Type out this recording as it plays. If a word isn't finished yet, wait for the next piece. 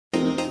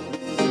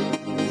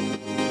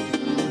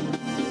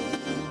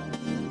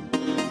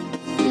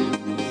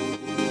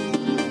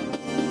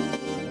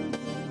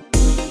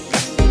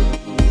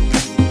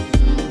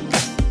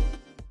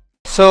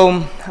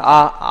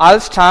I'll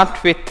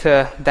start with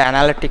the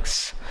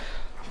analytics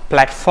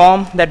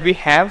platform that we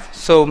have.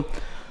 So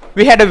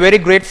we had a very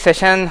great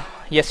session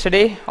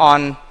yesterday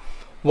on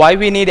why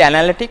we need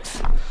analytics.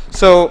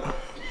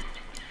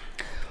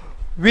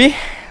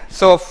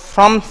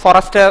 From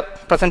Forrester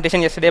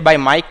presentation yesterday by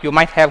Mike, you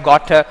might have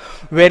got a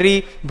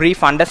very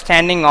brief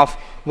understanding of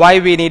why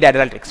we need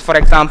analytics. For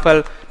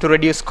example, to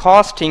reduce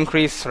cost,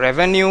 increase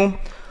revenue,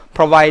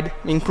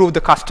 improve the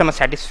customer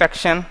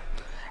satisfaction,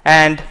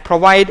 and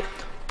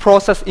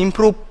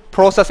improve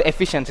process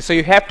efficiency. So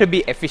you have to be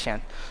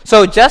efficient.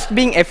 So just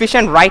being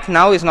efficient right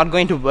now is not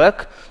going to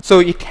work. So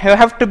you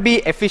have to be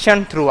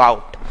efficient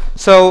throughout.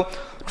 So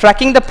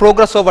tracking the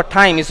progress over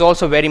time is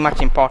also very much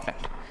important.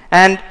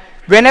 And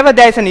whenever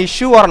there is an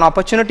issue or an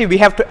opportunity, we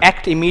have to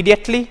act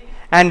immediately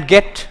and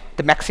get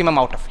the maximum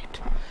out of it.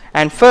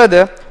 And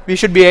further, we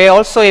should be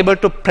also able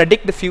to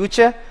predict the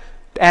future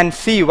and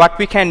see what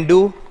we can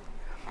do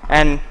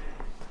and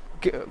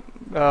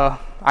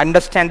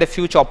understand the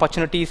future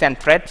opportunities and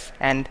threats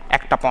and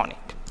act upon it.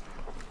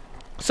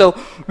 So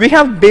we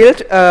have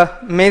built an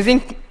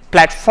amazing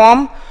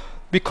platform.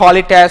 We call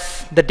it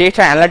as the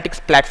data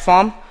analytics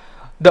platform.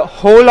 The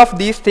whole of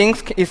these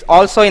things is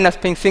also in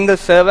a single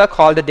server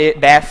called the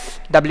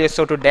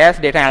WSO2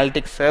 data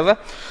analytics server.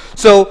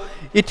 So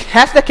it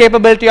has the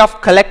capability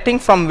of collecting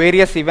from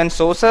various event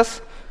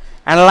sources,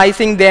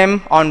 analyzing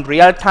them on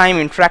real-time,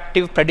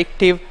 interactive,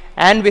 predictive,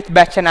 and with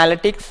batch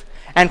analytics,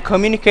 and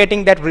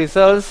communicating that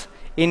results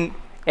in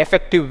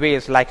effective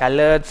ways like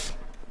alerts,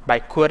 by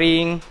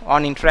querying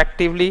on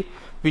interactively,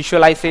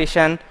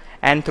 visualization,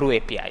 and through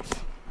APIs.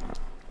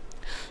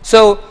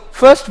 So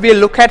first we'll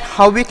look at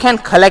how we can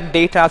collect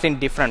data in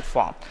different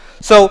form.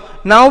 So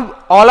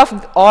now all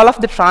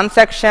of the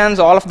transactions,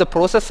 all of the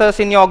processes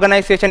in your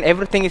organization,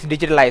 everything is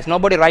digitalized.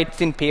 Nobody writes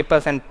in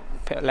papers and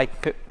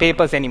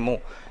papers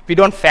anymore. We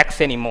don't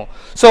fax anymore.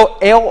 So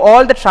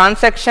all the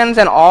transactions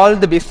and all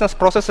the business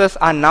processes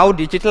are now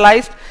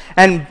digitalized,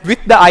 and with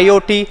the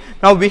IoT,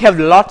 now we have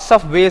lots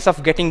of ways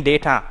of getting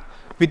data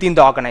within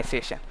the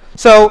organization.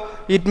 So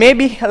it may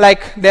be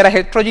like there are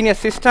heterogeneous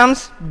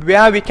systems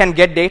where we can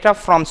get data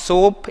from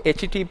SOAP,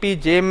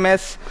 HTTP,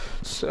 JMS,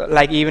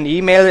 like even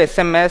email,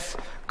 SMS,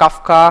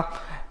 Kafka,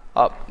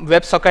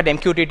 WebSocket,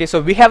 MQTT.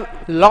 So we have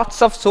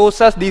lots of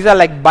sources. These are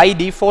like by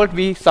default,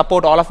 we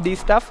support all of these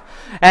stuff.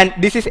 And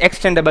this is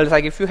extendable. It's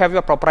like if you have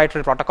your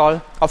proprietary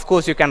protocol, of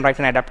course you can write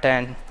an adapter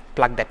and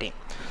plug that in.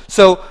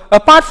 So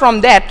apart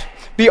from that,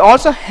 we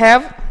also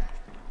have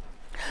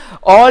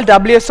all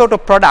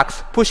WSO2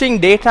 products pushing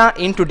data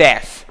into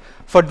DAS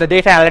for the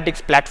data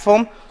analytics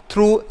platform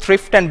through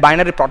Thrift and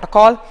binary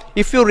protocol.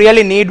 If you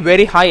really need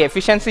very high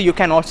efficiency, you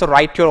can also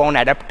write your own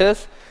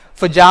adapters.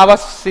 For Java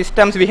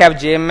systems, we have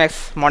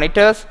JMX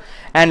monitors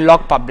and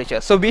log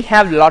publishers. So we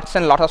have lots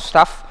and lots of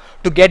stuff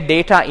to get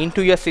data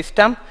into your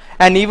system.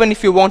 And even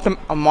if you want to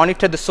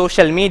monitor the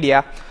social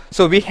media,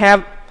 so we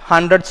have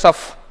hundreds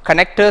of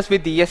connectors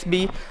with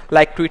ESB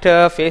like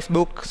Twitter,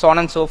 Facebook, so on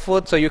and so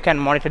forth, so you can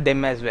monitor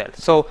them as well.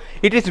 So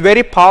it is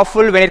very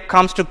powerful when it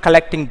comes to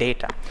collecting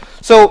data.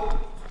 So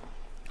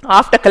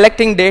after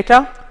collecting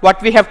data,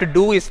 what we have to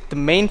do is the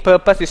main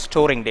purpose is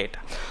storing data.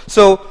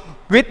 So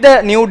with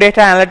the new data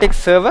analytics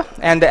server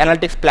and the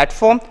analytics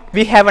platform,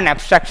 we have an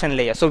abstraction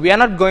layer. So we are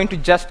not going to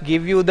just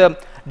give you the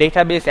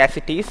database as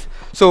it is.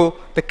 So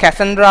the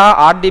Cassandra,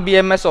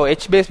 RDBMS, or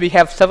HBase, we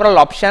have several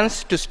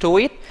options to store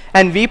it,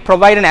 and we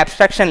provide an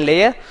abstraction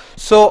layer.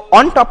 So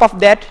on top of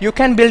that, you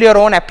can build your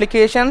own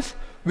applications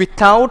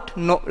without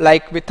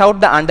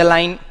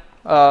relying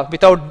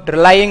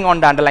on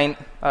the underlying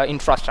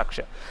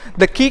infrastructure.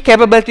 The key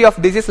capability of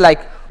this is like,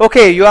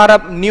 okay, you are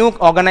a new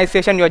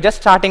organization, you're just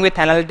starting with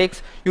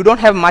analytics, you don't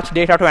have much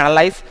data to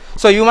analyze,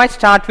 so you might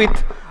start with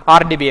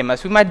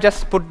RDBMS. We might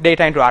just put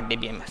data into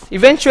RDBMS.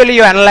 Eventually,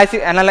 your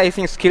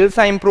analyzing skills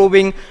are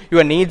improving,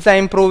 your needs are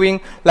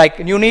improving, like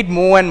you need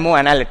more and more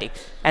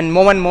analytics and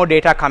more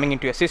data coming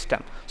into your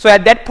system. So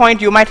at that point,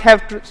 you might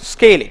have to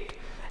scale it,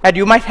 and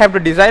you might have to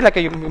decide, like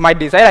you might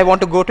decide, I want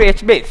to go to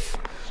HBase.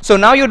 So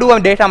now you do a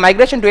data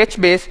migration to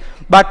HBase,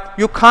 but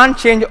you can't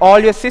change all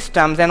your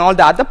systems and all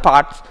the other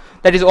parts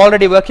that is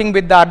already working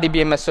with the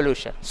RDBMS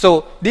solution.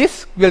 So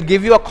this will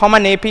give you a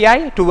common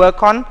API to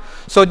work on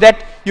so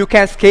that you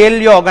can scale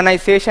your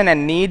organization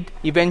and need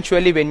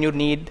eventually when you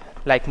need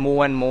like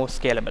more and more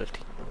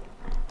scalability.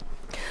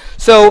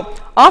 So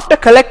after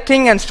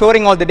collecting and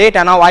storing all the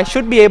data, now I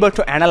should be able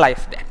to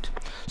analyze that.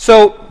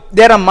 So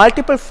there are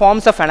multiple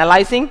forms of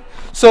analyzing.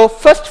 So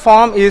first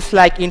form is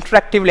like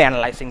interactively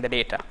analyzing the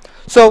data.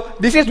 So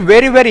this is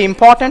very, very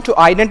important to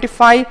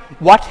identify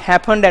what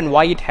happened and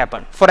why it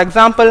happened. For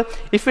example,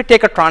 if we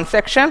take a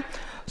transaction,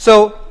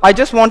 so I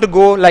just want to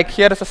go like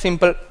here is a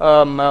simple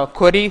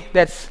query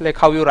that's like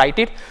how you write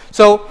it.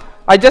 So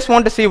I just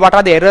want to see what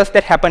are the errors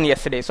that happened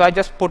yesterday. So I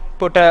just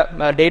put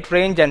a date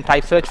range and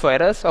type search for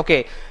errors.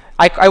 Okay,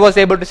 I was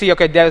able to see,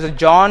 okay, there was a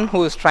John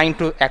who is trying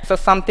to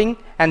access something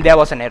and there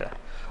was an error.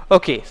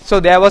 Okay, so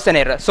there was an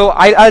error. So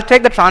I'll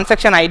take the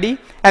transaction ID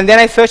and then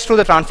I search through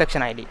the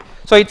transaction ID.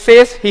 So it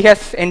says he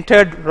has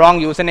entered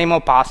wrong username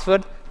or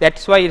password.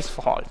 That's why it's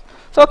false.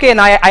 So okay,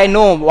 now I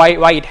know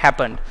why it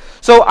happened.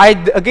 So I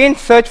again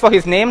search for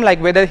his name,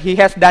 like whether he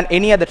has done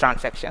any other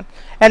transaction.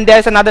 And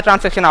there's another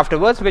transaction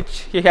afterwards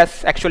which he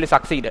has actually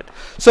succeeded.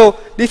 So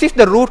this is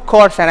the root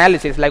cause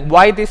analysis, like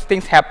why these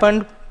things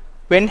happened,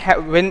 when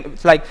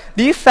like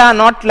these are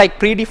not like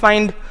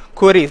predefined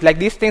queries, like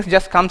these things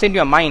just comes into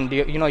your mind.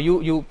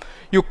 You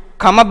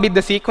come up with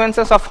the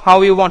sequences of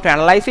how you want to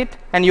analyze it,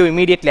 and you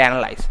immediately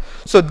analyze.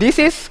 So this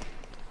is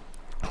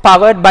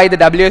powered by the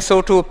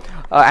WSO2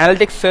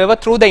 analytics server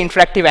through the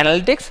interactive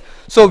analytics.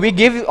 So we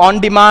give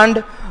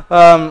on-demand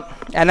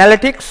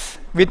analytics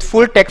with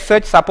full text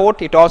search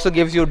support. It also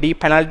gives you deep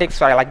analytics,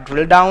 so like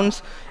drill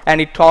downs,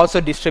 and it also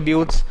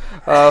distributes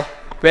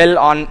well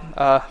on.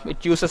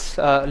 It uses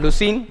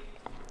Lucene,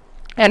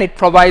 and it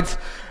provides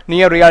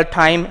near real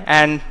time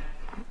and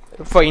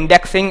for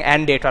indexing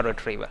and data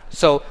retrieval.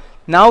 So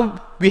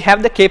now we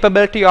have the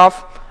capability of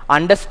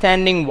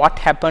understanding what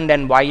happened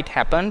and why it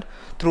happened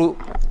through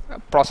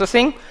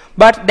processing,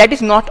 but that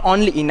is not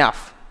only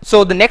enough.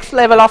 So the next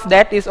level of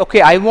that is,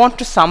 okay, I want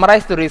to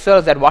summarize the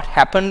results that what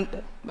happened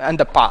in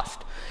the past.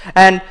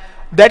 And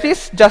that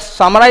is just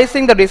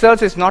summarizing the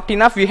results is not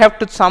enough. We have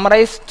to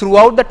summarize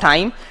throughout the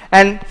time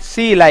and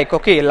see, like,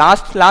 okay,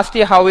 last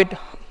year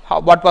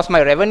what was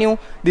my revenue,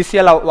 this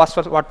year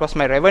what was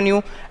my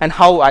revenue, and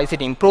how is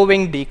it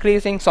improving,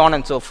 decreasing, so on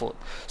and so forth.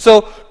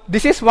 So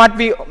this is what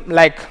we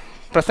like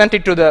present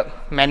it to the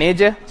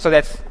manager. So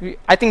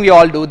I think we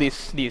all do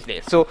this these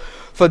days. So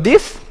for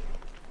this,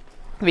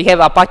 we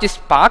have Apache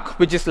Spark,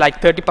 which is like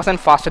 30%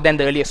 faster than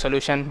the earlier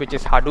solution, which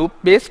is Hadoop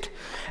based,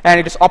 and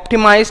it is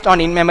optimized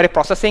on in-memory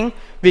processing.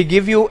 We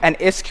give you an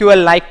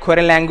SQL-like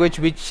query language,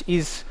 which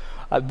is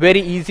very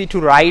easy to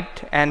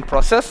write and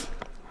process.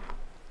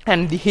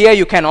 And here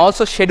you can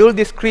also schedule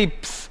the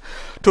scripts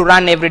to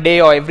run every day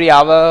or every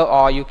hour,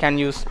 or you can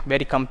use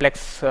very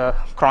complex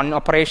cron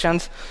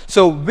operations.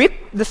 So with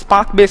the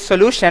Spark-based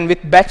solution with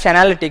batch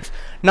analytics,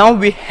 now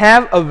we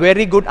have a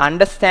very good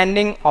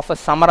understanding of a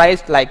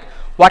summarized, like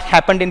what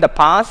happened in the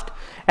past.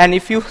 And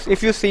if you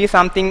see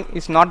something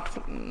is not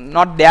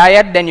there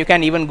yet, then you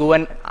can even go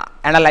and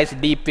analyze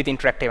deep with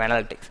interactive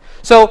analytics.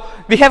 So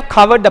we have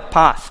covered the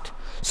past.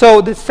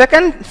 So the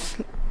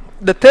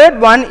third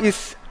one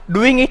is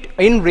doing it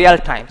in real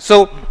time.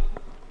 So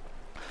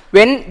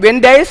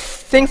when there is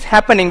things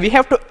happening, we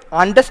have to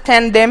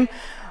understand them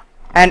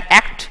and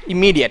act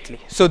immediately.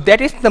 So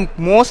that is the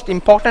most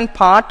important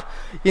part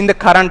in the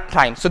current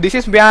time. So this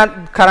is where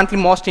currently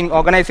most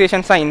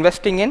organizations are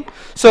investing in.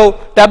 So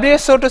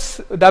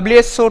WSO2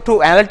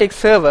 Analytics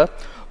Server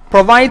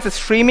provides a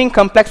streaming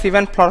complex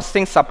event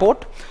processing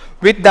support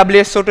with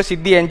WSO2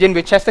 Siddhi engine,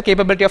 which has the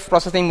capability of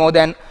processing more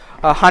than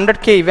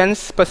 100K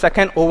events per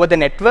second over the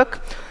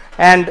network.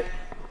 And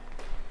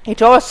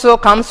it also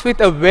comes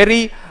with a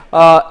very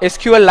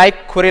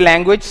SQL-like query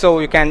language, so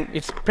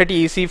it's pretty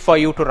easy for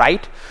you to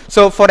write.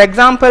 So for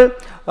example,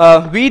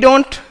 we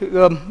don't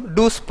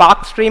do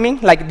Spark streaming,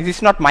 like this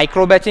is not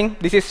micro batching,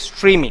 this is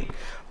streaming,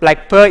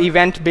 like per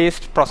event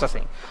based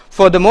processing.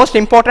 For the most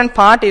important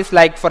part is,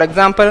 like, for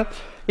example,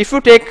 if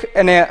you take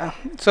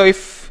so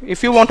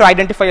if you want to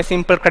identify a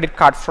simple credit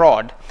card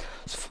fraud,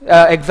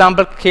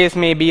 example case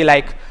may be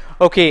like,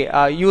 okay,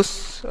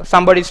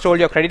 somebody stole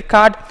your credit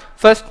card.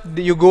 First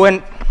you go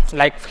and,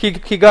 like, he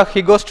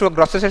goes to a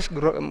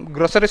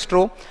grocery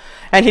store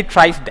and he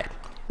tries that.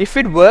 If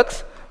it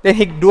works, then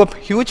he do a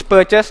huge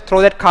purchase,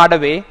 throw that card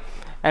away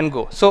and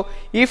go. So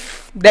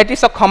if that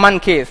is a common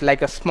case,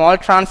 like a small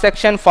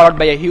transaction followed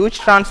by a huge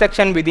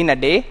transaction within a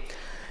day,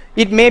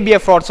 it may be a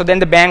fraud. So then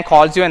the bank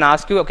calls you and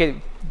asks you, okay,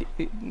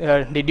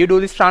 did you do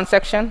this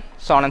transaction,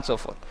 so on and so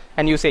forth,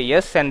 and you say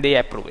yes, and they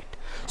approve it.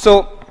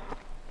 So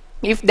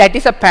if that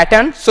is a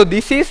pattern, so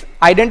this is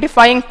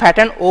identifying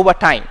pattern over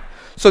time.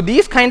 So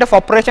these kind of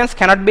operations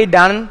cannot be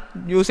done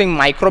using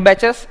micro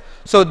batches.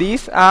 So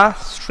these are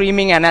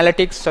streaming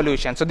analytics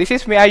solutions. So this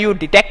is where you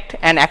detect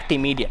and act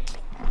immediately.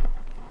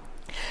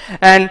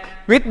 And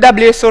with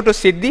WSO2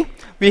 Siddhi,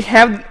 we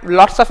have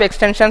lots of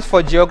extensions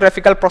for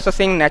geographical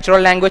processing, natural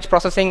language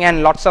processing,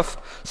 and lots of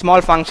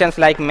small functions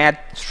like math,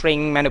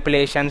 string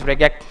manipulations,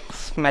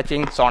 regex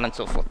matching, so on and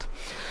so forth.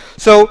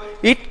 So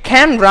it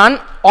can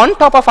run on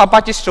top of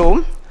Apache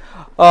Storm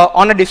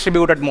on a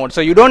distributed mode.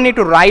 So you don't need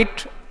to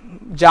write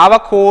Java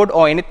code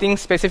or anything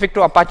specific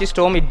to Apache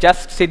Storm. It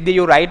just Siddhi,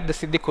 you write the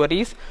Siddhi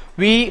queries.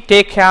 We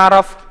take care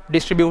of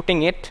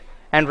distributing it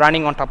and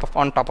running on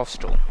top of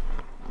Storm.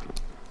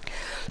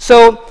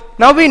 So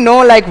now we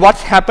know, like,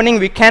 what's happening.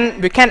 We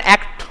can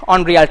act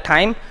on real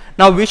time.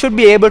 Now we should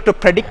be able to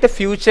predict the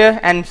future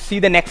and see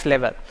the next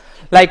level.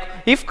 Like,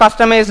 if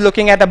customer is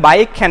looking at a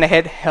bike and a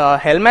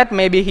helmet,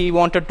 maybe he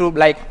wanted to,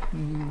 like,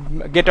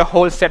 get a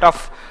whole set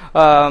of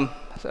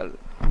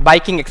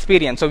biking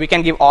experience. So we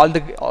can give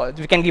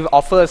we can give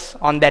offers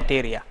on that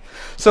area.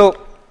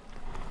 So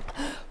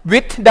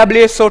with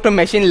WSO2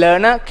 machine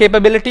learner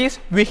capabilities,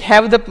 we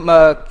have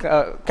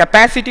the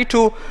capacity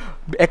to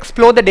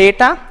explore the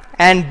data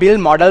and build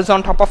models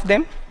on top of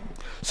them.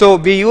 So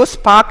we use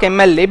Spark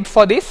ML lib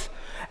for this,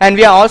 and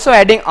we are also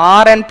adding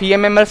R and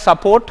PMML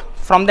support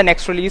from the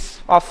next release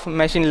of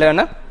machine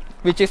learner,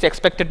 which is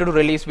expected to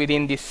release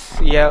within this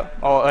year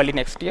or early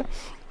next year.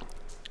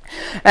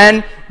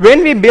 And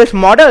when we build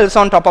models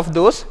on top of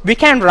those, we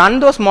can run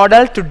those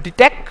models to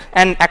detect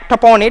and act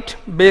upon it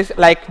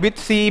like with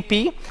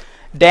CEP,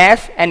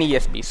 DAS and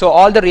ESB. So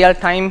all the real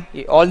time,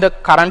 all the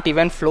current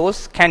event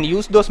flows can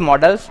use those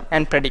models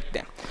and predict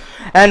them.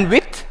 And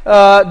with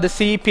the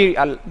CEP,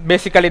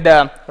 basically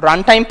the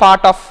runtime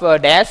part of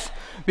DAS,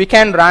 we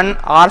can run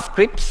R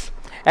scripts,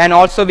 and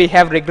also we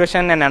have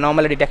regression and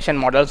anomaly detection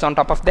models on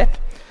top of that.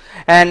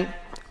 And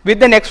with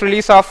the next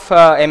release of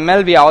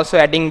ML, we are also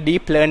adding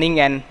deep learning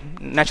and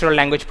natural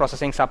language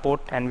processing support,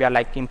 and we are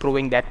like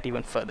improving that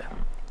even further.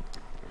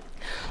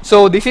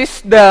 So this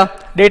is the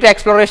data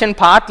exploration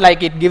part.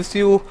 Like it gives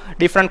you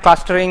different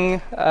clustering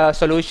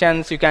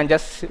solutions. You can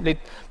just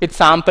with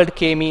sampled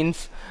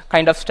k-means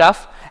kind of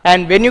stuff.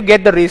 And when you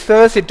get the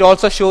results, it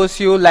also shows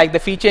you like the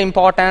feature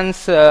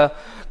importance,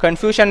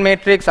 confusion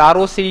matrix,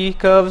 ROC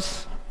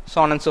curves,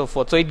 so on and so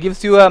forth. So it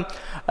gives you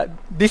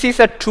this is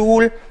a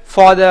tool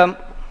for the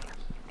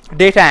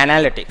data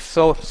analytics.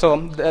 So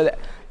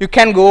you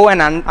can go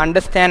and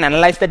understand,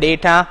 analyze the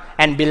data,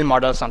 and build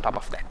models on top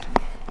of that.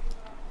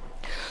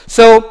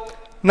 So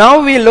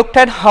now we looked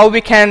at how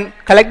we can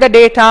collect the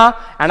data,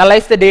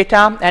 analyze the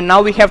data, and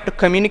now we have to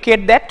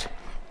communicate that.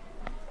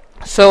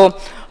 So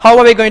how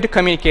are we going to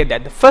communicate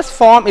that? The first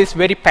form is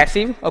very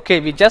passive. Okay,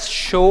 we just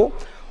show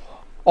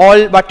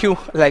all what you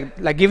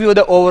like give you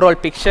the overall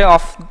picture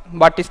of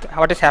what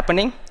is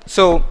happening.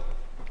 So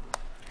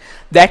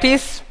that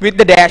is with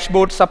the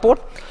dashboard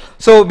support.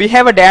 So we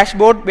have a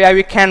dashboard where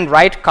we can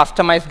write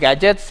customized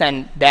gadgets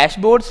and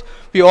dashboards.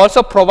 We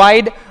also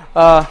provide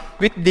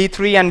with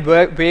D3 and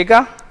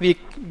Vega, we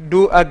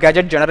do a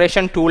gadget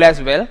generation tool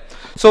as well.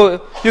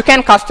 So you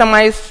can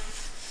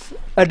customize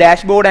a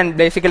dashboard and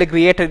basically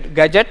create a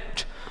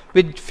gadget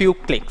with few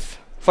clicks.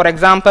 For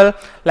example,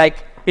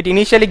 like it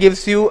initially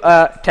gives you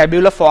a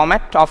tabular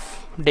format of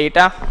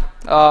data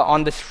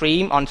on the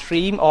stream,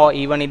 or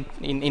even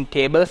in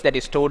tables, that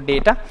is stored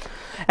data.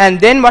 And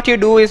then what you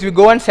do is you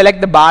go and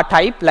select the bar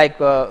type, like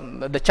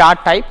the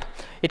chart type.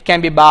 It can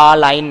be bar,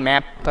 line,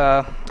 map,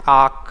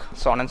 arc,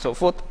 so on and so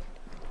forth,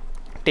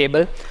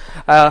 table.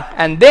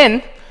 And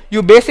then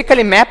you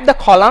basically map the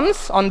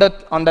columns on the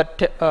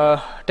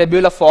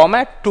tabular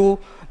format to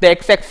the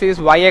x-axis,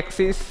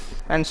 y-axis,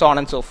 and so on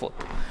and so forth.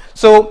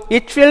 So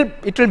it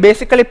will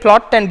basically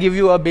plot and give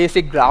you a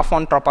basic graph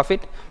on top of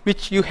it,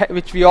 which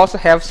we also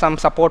have some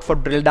support for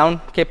drill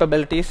down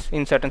capabilities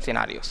in certain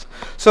scenarios.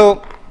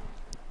 So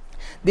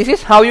this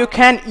is how you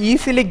can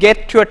easily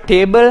get to a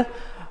table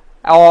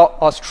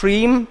or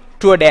stream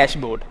to a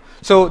dashboard.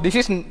 So this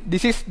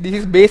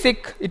is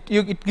basic.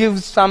 It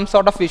gives some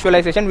sort of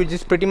visualization, which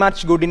is pretty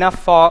much good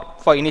enough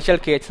for initial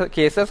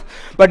cases.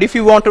 But if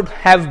you want to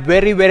have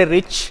very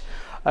rich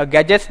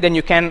gadgets, then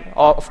you can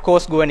of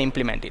course go and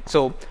implement it.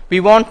 So we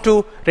want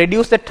to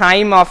reduce the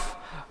time of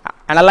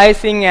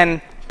analyzing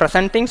and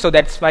presenting, so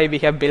that's why we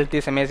have built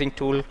this amazing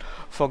tool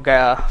for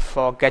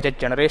gadget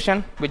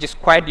generation, which is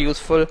quite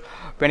useful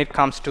when it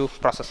comes to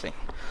processing.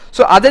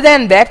 So other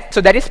than that,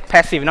 so that is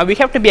passive. Now we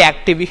have to be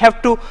active. We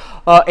have to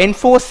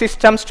enforce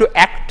systems to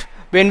act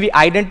when we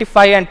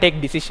identify and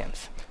take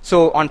decisions.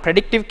 So on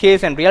predictive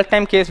case and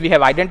real-time case, we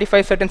have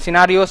identified certain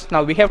scenarios.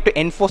 Now we have to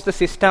enforce the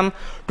system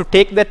to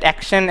take that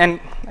action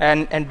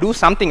and do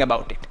something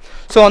about it.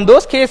 So on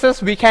those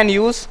cases, we can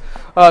use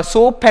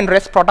SOAP and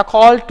REST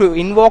protocol to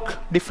invoke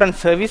different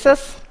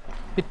services.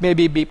 It may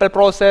be people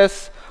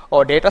process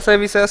or data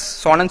services,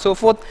 so on and so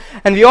forth.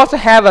 And we also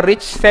have a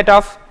rich set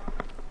of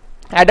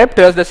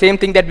adapters, the same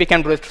thing that we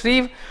can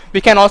receive. We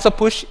can also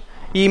push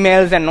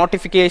emails and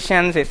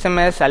notifications,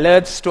 SMS,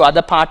 alerts to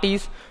other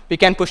parties. We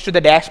can push to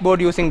the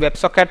dashboard using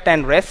WebSocket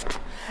and REST.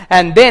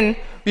 And then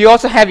we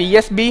also have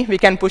ESB. We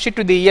can push it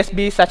to the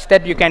ESB such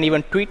that you can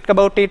even tweet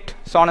about it,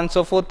 so on and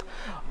so forth.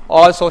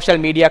 All social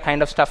media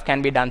kind of stuff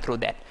can be done through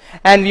that.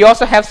 And we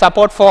also have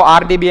support for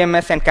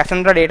RDBMS and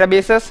Cassandra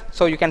databases,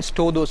 so you can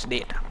store those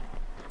data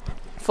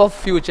for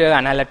future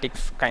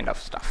analytics kind of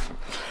stuff.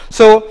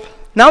 So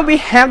now we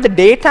have the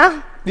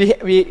data.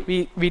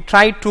 We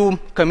try to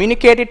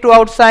communicate it to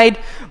outside,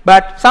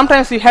 but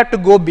sometimes we have to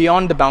go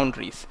beyond the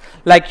boundaries.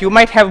 Like you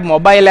might have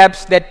mobile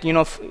apps that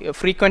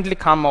frequently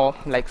come, or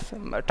like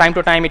time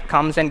to time it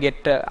comes and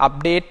get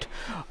update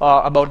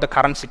about the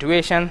current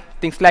situation,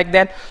 things like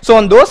that. So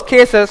in those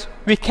cases,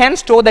 we can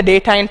store the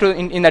data in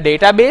the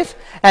database,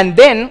 and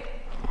then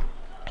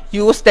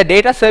use the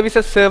data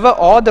services server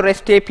or the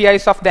REST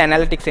APIs of the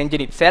analytics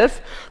engine itself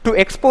to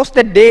expose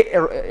the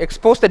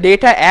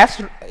data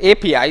as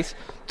APIs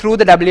through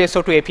the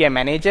WSO2 API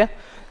manager,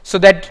 so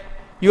that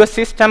your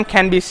system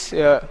can be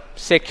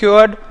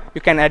secured. You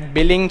can add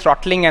billing,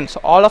 throttling, and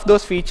so all of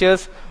those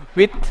features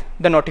with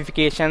the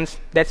notifications.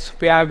 That's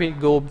where we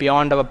go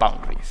beyond our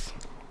boundaries.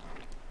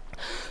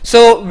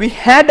 So we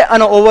had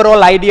an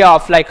overall idea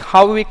of like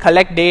how we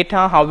collect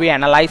data, how we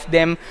analyze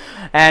them,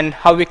 and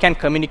how we can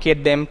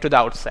communicate them to the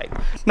outside.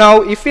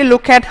 Now if we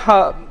look at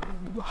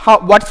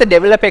what's the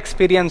developer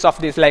experience of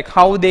this, like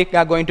how they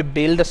are going to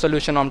build a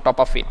solution on top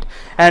of it,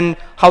 and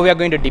how we are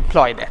going to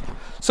deploy that.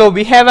 So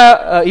we have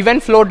a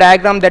event flow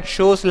diagram that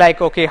shows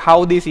like, okay,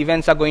 how these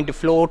events are going to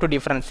flow to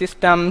different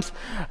systems,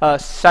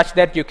 such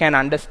that you can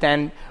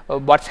understand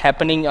what's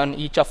happening on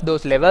each of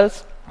those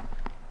levels.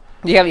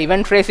 We have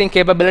event tracing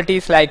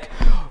capabilities, like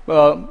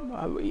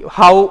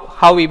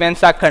how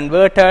events are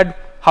converted,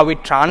 how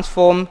it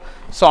transforms,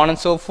 so on and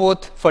so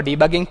forth, for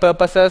debugging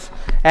purposes.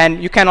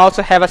 And you can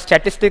also have a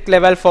statistic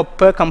level for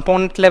per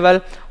component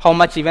level, how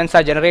much events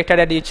are generated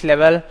at each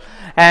level.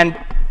 And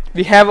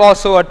we have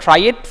also a try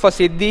it for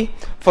Siddhi.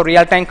 For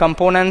real-time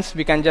components,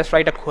 we can just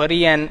write a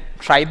query and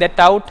try that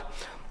out.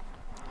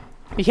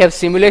 We have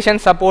simulation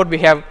support.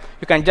 You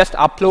can just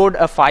upload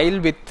a file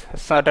with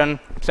certain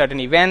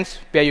events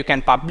where you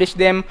can publish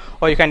them,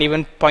 or you can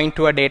even point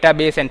to a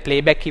database and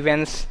playback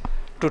events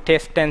to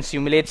test and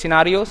simulate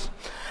scenarios.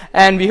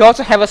 And we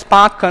also have a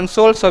Spark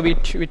console, so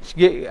which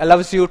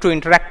allows you to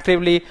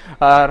interactively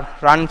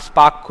run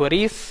Spark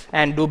queries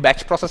and do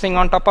batch processing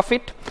on top of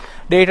it.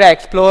 Data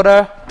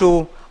Explorer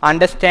to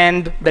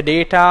understand the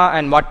data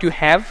and what you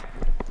have,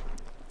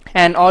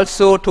 and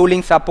also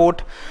tooling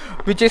support,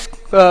 which is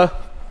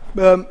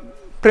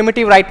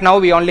primitive right now.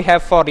 We only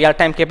have for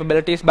real-time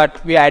capabilities,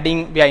 but we are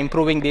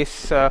improving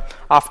this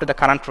after the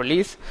current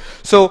release.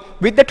 So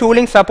with the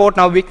tooling support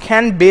now, we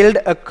can build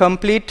a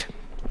complete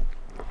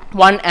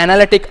one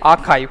analytic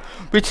archive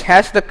which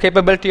has the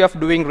capability of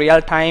doing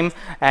real-time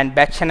and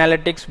batch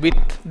analytics with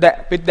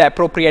the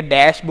appropriate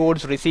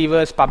dashboards,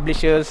 receivers,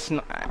 publishers,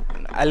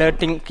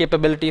 alerting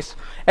capabilities.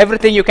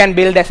 Everything you can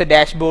build as a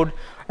dashboard,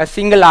 a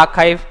single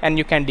archive, and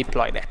you can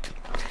deploy that.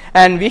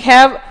 And we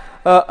have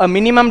a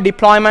minimum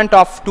deployment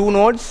of 2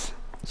 nodes.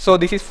 So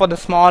this is for the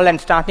small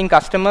and starting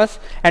customers.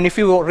 And if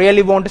you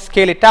really want to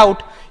scale it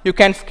out, you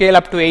can scale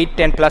up to 8,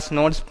 10 plus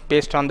nodes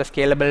based on the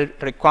scalable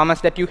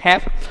requirements that you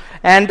have.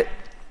 And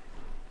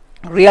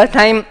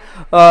real-time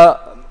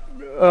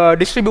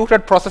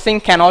distributed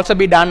processing can also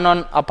be done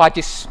on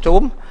Apache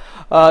Storm.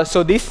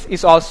 So this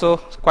is also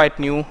quite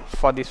new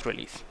for this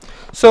release.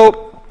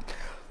 So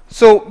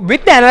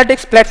with the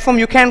analytics platform,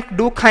 you can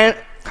do kind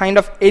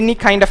of any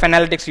kind of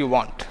analytics you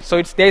want.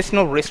 So there is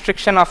no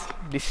restriction of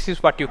this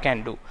is what you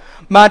can do.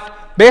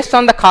 But based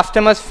on the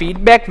customer's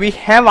feedback, we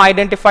have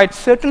identified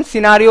certain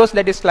scenarios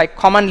that is like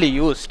commonly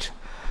used.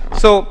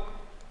 So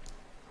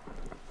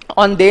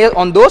on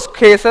those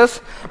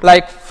cases,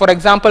 like for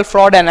example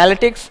fraud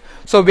analytics,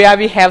 so where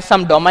we have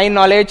some domain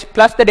knowledge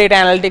plus the data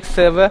analytics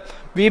server,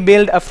 we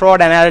build a fraud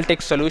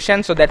analytics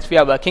solution. So that's we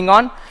are working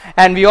on.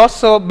 And we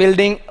also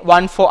building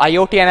one for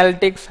IoT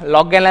analytics,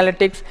 log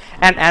analytics,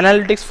 and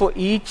analytics for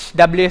each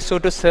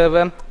WSO2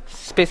 server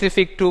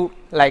specific to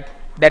like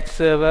that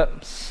server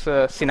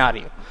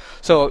scenario.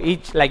 So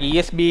each, like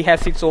ESB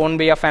has its own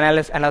way of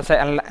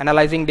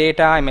analyzing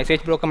data. A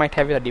message broker might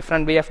have a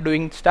different way of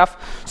doing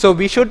stuff. So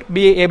we should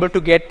be able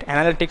to get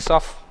analytics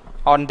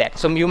on that.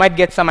 So you might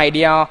get some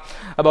idea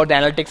about the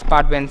analytics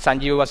part when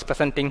Sanjeev was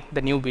presenting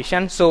the new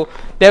vision. So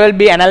there will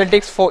be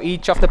analytics for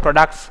each of the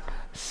products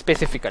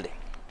specifically.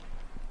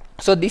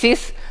 So this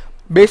is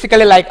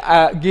basically like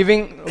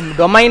giving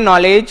domain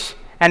knowledge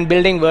and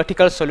building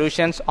vertical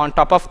solutions on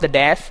top of the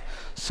dash.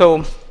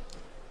 So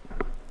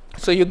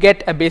you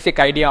get a basic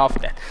idea of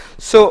that.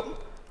 So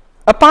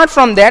apart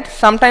from that,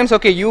 sometimes,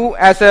 okay, you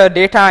as a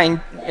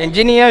data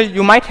engineer,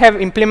 you might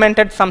have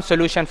implemented some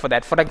solution for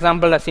that. For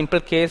example, a simple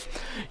case,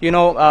 you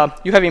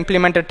have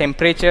implemented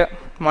temperature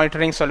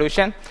monitoring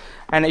solution,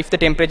 and if the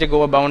temperature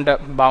go above the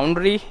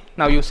boundary,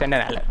 now you send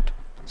an alert.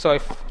 So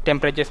if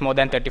temperature is more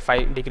than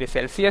 35 degrees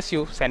Celsius,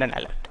 you send an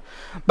alert.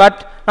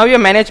 But now your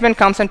management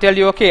comes and tell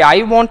you, okay,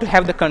 I want to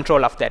have the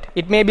control of that.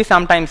 It may be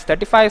sometimes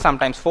 35,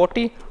 sometimes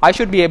 40. I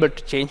should be able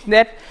to change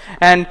that.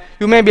 And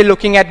you may be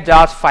looking at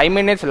last 5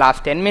 minutes,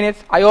 last 10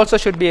 minutes. I also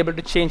should be able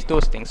to change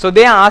those things. So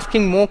they are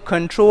asking more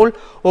control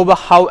over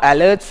how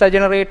alerts are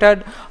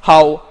generated,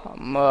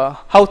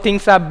 how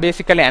things are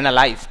basically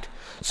analyzed.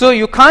 So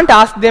you can't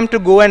ask them to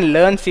go and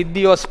learn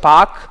Siddhi or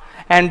Spark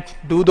and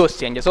do those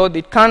changes. So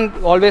it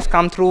can't always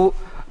come through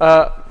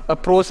a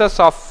process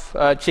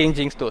of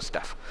changing those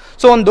stuff.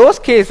 So in those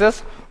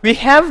cases, we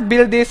have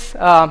built this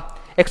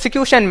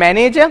execution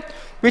manager,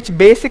 which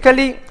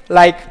basically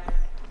like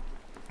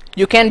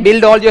you can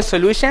build all your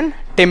solution,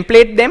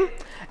 template them,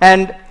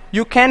 and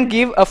you can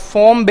give a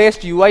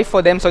form-based UI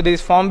for them. So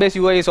this form-based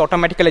UI is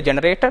automatically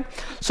generated.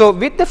 So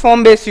with the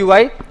form-based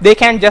UI, they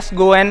can just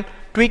go and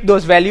tweak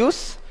those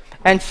values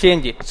and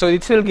change it. So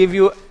it will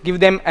give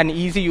them an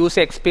easy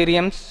user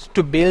experience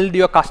to build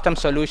your custom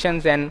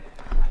solutions and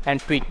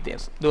tweak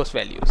those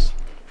values.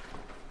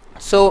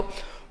 So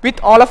with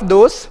all of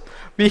those,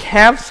 we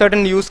have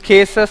certain use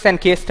cases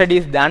and case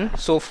studies done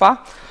so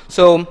far.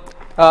 So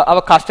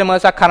our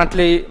customers are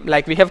currently,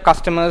 like we have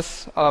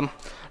customers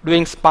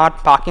doing smart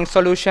parking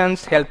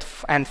solutions,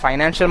 health and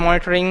financial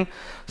monitoring,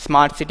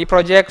 smart city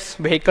projects,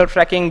 vehicle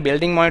tracking,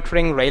 building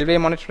monitoring, railway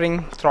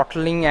monitoring,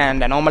 throttling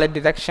and anomaly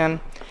detection,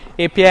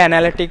 API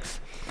analytics,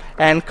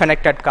 and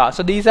connected car.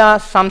 So these are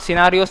some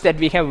scenarios that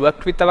we have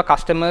worked with our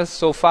customers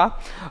so far.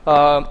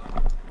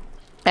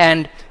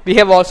 And we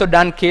have also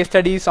done case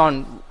studies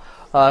on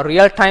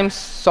real-time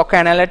SOC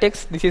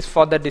analytics. This is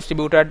for the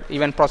distributed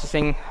event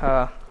processing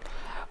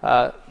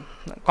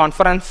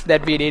conference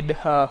that we did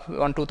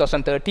on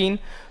 2013.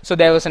 So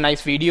there was a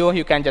nice video.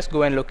 You can just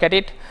go and look at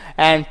it.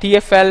 And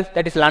TFL,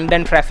 that is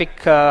London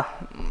traffic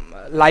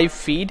live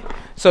feed.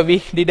 So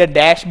we did a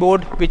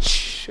dashboard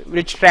which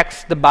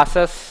tracks the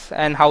buses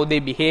and how they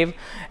behave,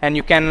 and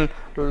you can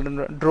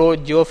draw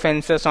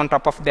geofences on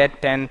top of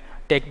that and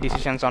take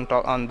decisions on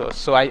those.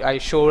 So I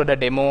showed a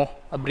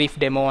brief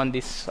demo on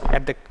this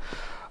at the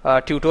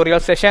tutorial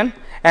session.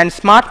 And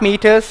smart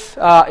meters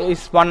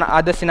is one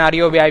other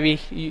scenario where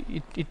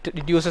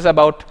it uses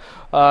about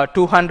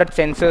 200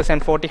 sensors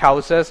and 40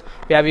 houses,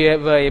 where we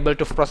were able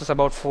to process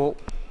about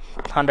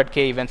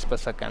 400k events per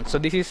second. So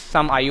this is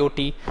some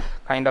IoT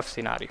kind of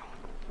scenario.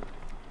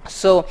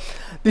 So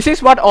this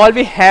is what all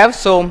we have.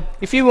 So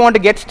if you want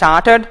to get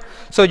started,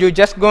 so you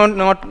just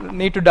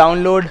need to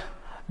download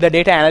the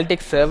data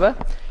analytics server.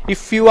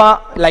 If you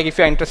are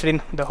interested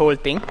in the whole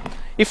thing.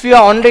 If you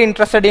are only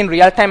interested in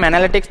real-time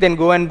analytics, then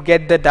go and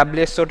get the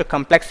WSO2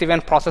 complex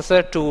event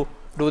processor to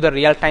do the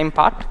real-time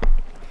part.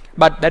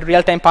 But that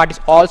real-time part is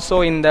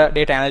also in the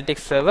data analytics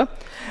server.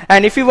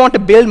 And if you want to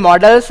build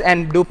models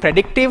and do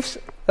predictive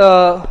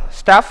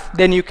stuff,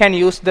 then you can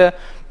use the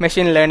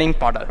machine learning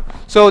model.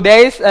 So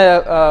there is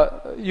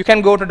you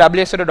can go to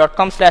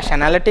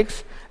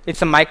WSO2.com/analytics.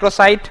 It's a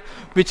microsite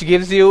which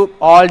gives you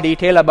all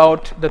detail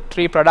about the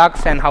 3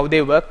 products and how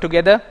they work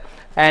together.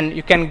 And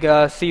you can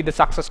see the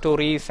success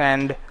stories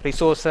and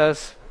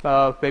resources,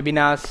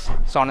 webinars,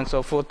 so on and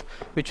so forth,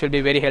 which will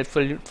be very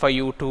helpful for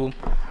you to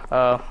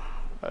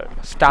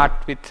start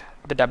with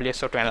the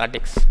WSO2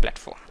 analytics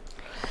platform.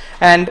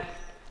 And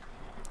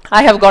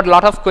I have got a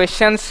lot of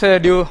questions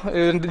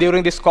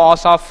during this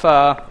course of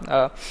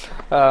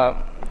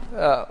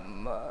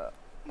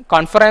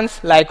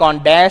conference, like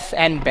on DAS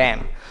and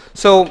BAM.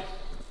 So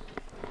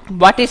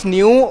what is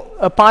new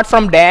apart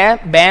from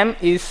BAM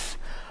is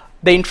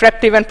the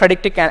interactive and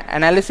predictive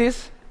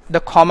analysis, the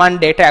common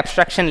data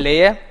abstraction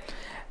layer.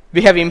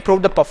 We have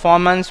improved the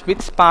performance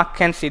with Spark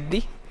and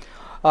Siddhi,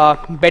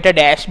 better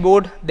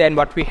dashboard than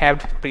what we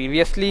had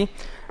previously,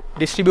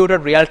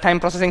 distributed real-time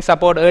processing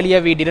support.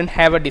 Earlier we didn't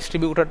have a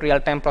distributed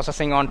real-time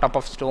processing on top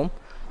of Storm,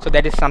 so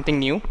that is something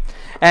new,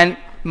 and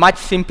much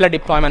simpler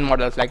deployment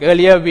models. Like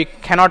earlier we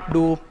cannot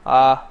do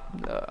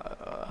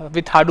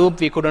with Hadoop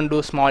we couldn't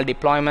do small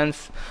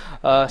deployments,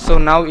 so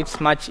now it's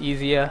much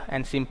easier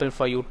and simple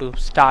for you to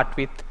start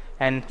with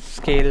and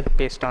scale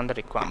based on the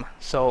requirement.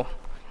 So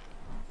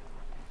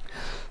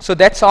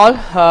that's all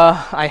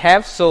I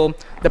have. So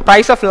the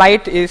price of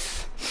light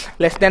is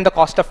less than the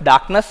cost of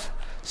darkness.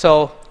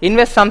 So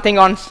invest something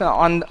on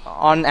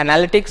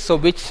analytics, so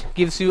which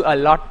gives you a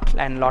lot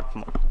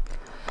more.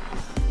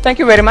 Thank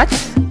you very much.